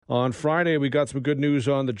On Friday, we got some good news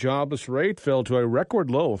on the jobless rate. Fell to a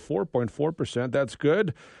record low of 4.4%. That's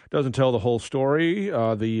good. Doesn't tell the whole story.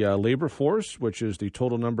 The labor force, which is the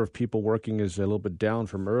total number of people working, is a little bit down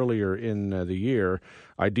from earlier in the year.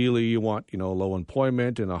 Ideally, you want low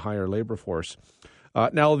employment and a higher labor force.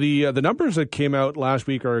 Now, the numbers that came out last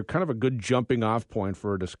week are kind of a good jumping off point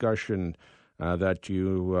for a discussion that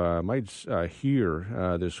you might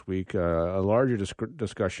hear this week, a larger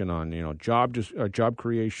discussion on job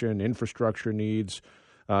creation, infrastructure needs.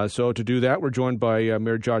 So to do that, we're joined by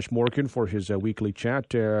Mayor Josh Morgan for his weekly chat.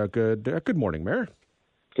 Good morning, Mayor.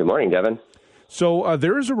 Good morning, Devon. So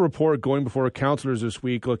there is a report going before councillors this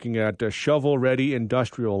week looking at shovel-ready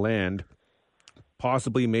industrial land,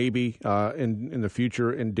 possibly maybe in the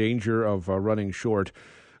future in danger of running short.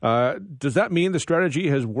 Does that mean the strategy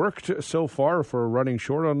has worked so far for running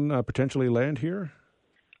short on potentially land here?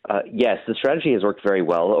 Yes, the strategy has worked very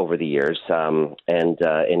well over the years, and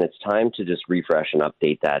it's time to just refresh and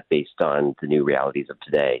update that based on the new realities of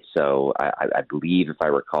today. So I believe, if I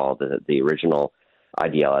recall, the original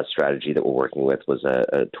IDLS strategy that we're working with was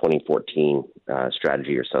a 2014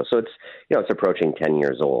 strategy or so. So it's approaching 10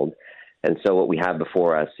 years old. And so what we have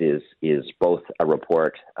before us is both a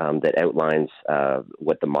report that outlines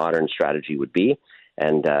what the modern strategy would be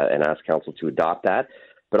and ask council to adopt that,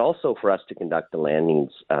 but also for us to conduct the land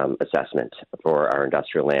needs assessment for our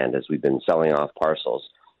industrial land. As we've been selling off parcels,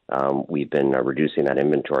 we've been reducing that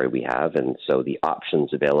inventory we have, and so the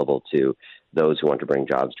options available to those who want to bring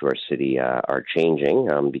jobs to our city are changing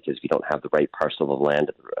because if you don't have the right parcel of land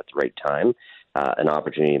at the right time, an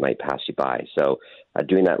opportunity might pass you by. So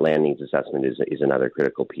doing that land needs assessment is another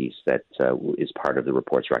critical piece that is part of the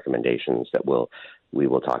report's recommendations that we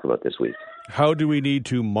will talk about this week. How do we need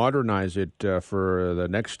to modernize it for the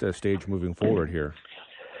next stage moving forward here?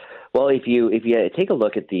 Well, if you take a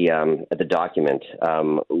look at the document,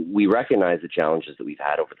 we recognize the challenges that we've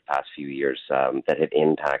had over the past few years that have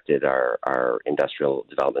impacted our industrial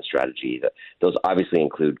development strategy. Those obviously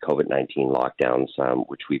include COVID-19 lockdowns,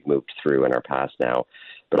 which we've moved through in our past now,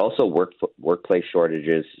 but also workplace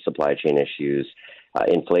shortages, supply chain issues,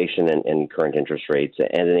 inflation and current interest rates,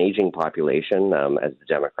 and an aging population as the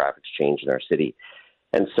demographics change in our city.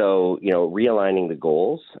 And so, realigning the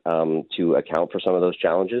goals to account for some of those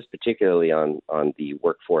challenges, particularly on the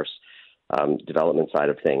workforce development side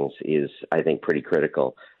of things, is, I think, pretty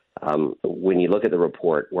critical. When you look at the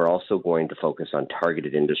report, we're also going to focus on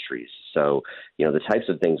targeted industries. So, the types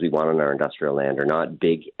of things we want on our industrial land are not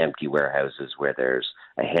big, empty warehouses where there's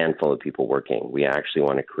a handful of people working. We actually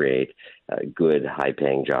want to create good,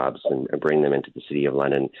 high-paying jobs and bring them into the City of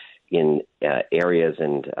London in areas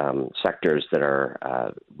and sectors that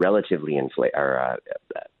are relatively insulated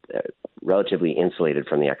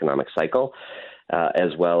from the economic cycle,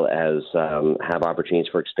 as well as have opportunities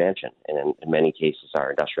for expansion. And in many cases,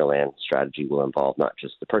 our industrial land strategy will involve not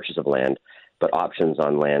just the purchase of land, but options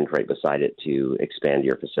on land right beside it to expand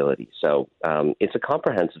your facility. So it's a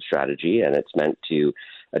comprehensive strategy, and it's meant to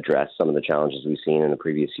address some of the challenges we've seen in the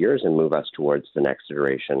previous years and move us towards the next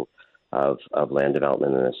iteration of land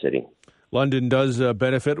development in the city. London does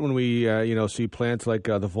benefit when we see plants like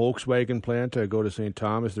the Volkswagen plant go to St.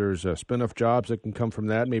 Thomas. There's spin-off jobs that can come from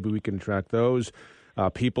that. Maybe we can attract those.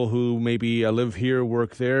 People who maybe live here,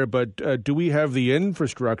 work there. But do we have the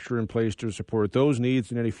infrastructure in place to support those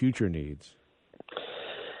needs and any future needs?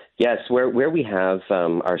 Yes, where we have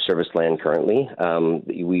our serviced land currently,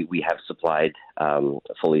 we have supplied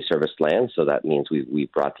fully serviced land, so that means we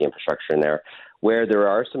brought the infrastructure in there. Where there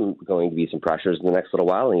are going to be some pressures in the next little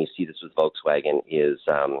while, and you see this with Volkswagen, is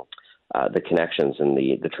the connections and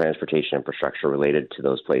the transportation infrastructure related to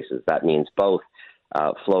those places. That means both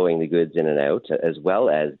flowing the goods in and out, as well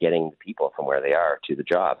as getting the people from where they are to the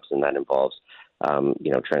jobs, and that involves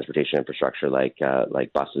transportation infrastructure like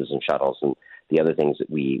buses and shuttles and the other things that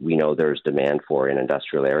we know there's demand for in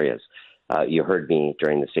industrial areas. You heard me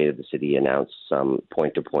during the State of the City announce some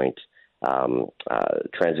point-to-point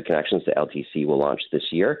transit connections that LTC will launch this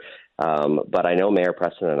year. But I know Mayor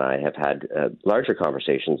Preston and I have had larger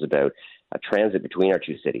conversations about transit between our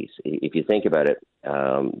two cities. If you think about it,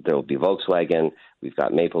 there will be Volkswagen, we've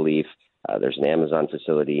got Maple Leaf, there's an Amazon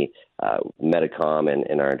facility, Medicom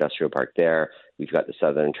and our industrial park there. We've got the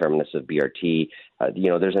southern terminus of BRT.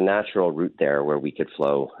 There's a natural route there where we could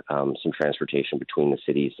flow some transportation between the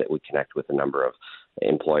cities that would connect with a number of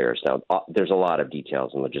employers. Now, there's a lot of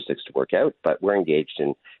details and logistics to work out, but we're engaged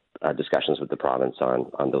in discussions with the province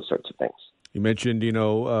on those sorts of things. You mentioned,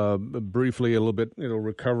 briefly a little bit,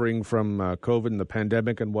 recovering from COVID and the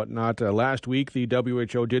pandemic and whatnot. Last week, the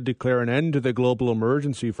WHO did declare an end to the global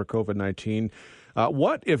emergency for COVID-19.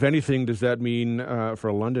 What, if anything, does that mean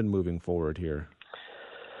for London moving forward here?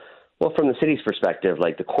 Well, from the city's perspective,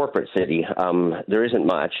 like the corporate city, there isn't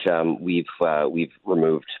much. We've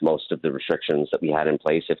removed most of the restrictions that we had in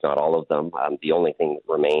place, if not all of them. The only thing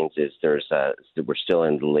that remains is we're still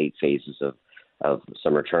in the late phases of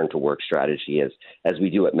some return to work strategy, as we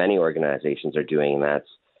do what many organizations are doing, and that's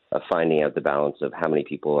finding out the balance of how many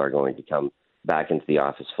people are going to come back into the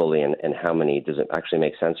office fully, and how many does it actually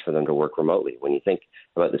make sense for them to work remotely. When you think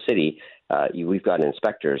about the city, we've got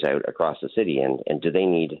inspectors out across the city, and do they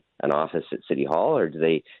need an office at City Hall, or do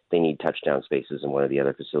they need touchdown spaces in one of the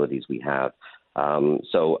other facilities we have?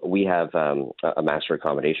 So we have a master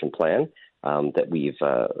accommodation plan that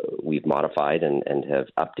we've modified and have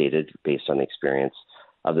updated based on the experience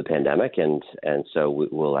of the pandemic, and so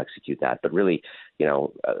we'll execute that. But really,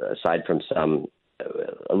 aside from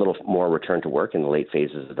a little more return to work in the late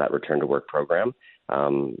phases of that return to work program,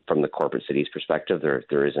 from the corporate city's perspective,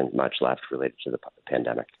 there isn't much left related to the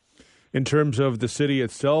pandemic. In terms of the city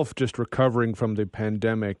itself, just recovering from the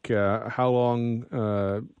pandemic, how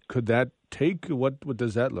long could that take? What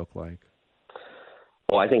does that look like?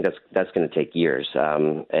 Well, I think that's going to take years.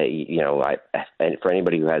 And for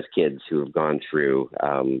anybody who has kids who have gone through,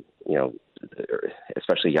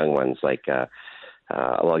 especially young ones, like,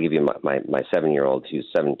 I'll give you my 7-year-old who's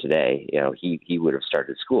 7 today. He would have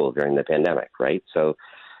started school during the pandemic, right? So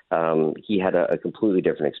he had a completely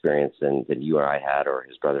different experience than you or I had, or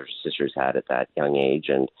his brothers or sisters had at that young age,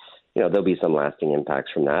 and there'll be some lasting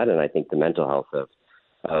impacts from that. And I think the mental health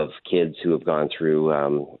of kids who have gone through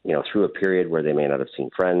through a period where they may not have seen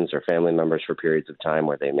friends or family members for periods of time,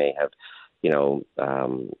 where they may have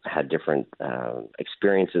had different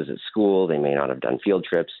experiences at school. They may not have done field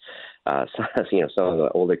trips. Some of the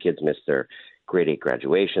older kids missed their grade 8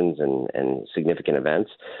 graduations and significant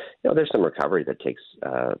events. There's some recovery that takes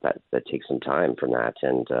some time from that,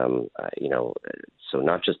 and so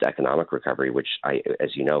not just economic recovery, which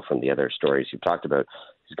as you know from the other stories you've talked about,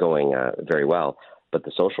 is going very well, but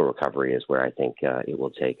the social recovery is where I think it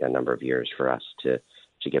will take a number of years for us to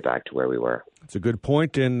get back to where we were. It's a good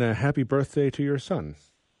point, and happy birthday to your son.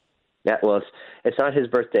 Yeah, well, it's not his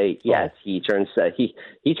birthday yet. He turns 7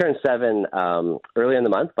 early in the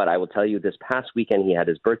month, but I will tell you, this past weekend he had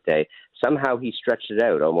his birthday. Somehow he stretched it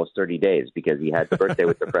out almost 30 days because he had the birthday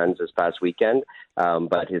with the friends this past weekend,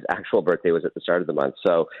 but his actual birthday was at the start of the month.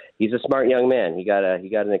 So he's a smart young man. He got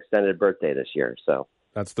an extended birthday this year. So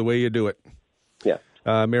that's the way you do it. Yeah.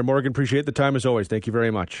 Mayor Morgan, appreciate the time as always. Thank you very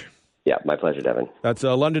much. Yeah, my pleasure, Devon. That's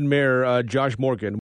London Mayor Josh Morgan.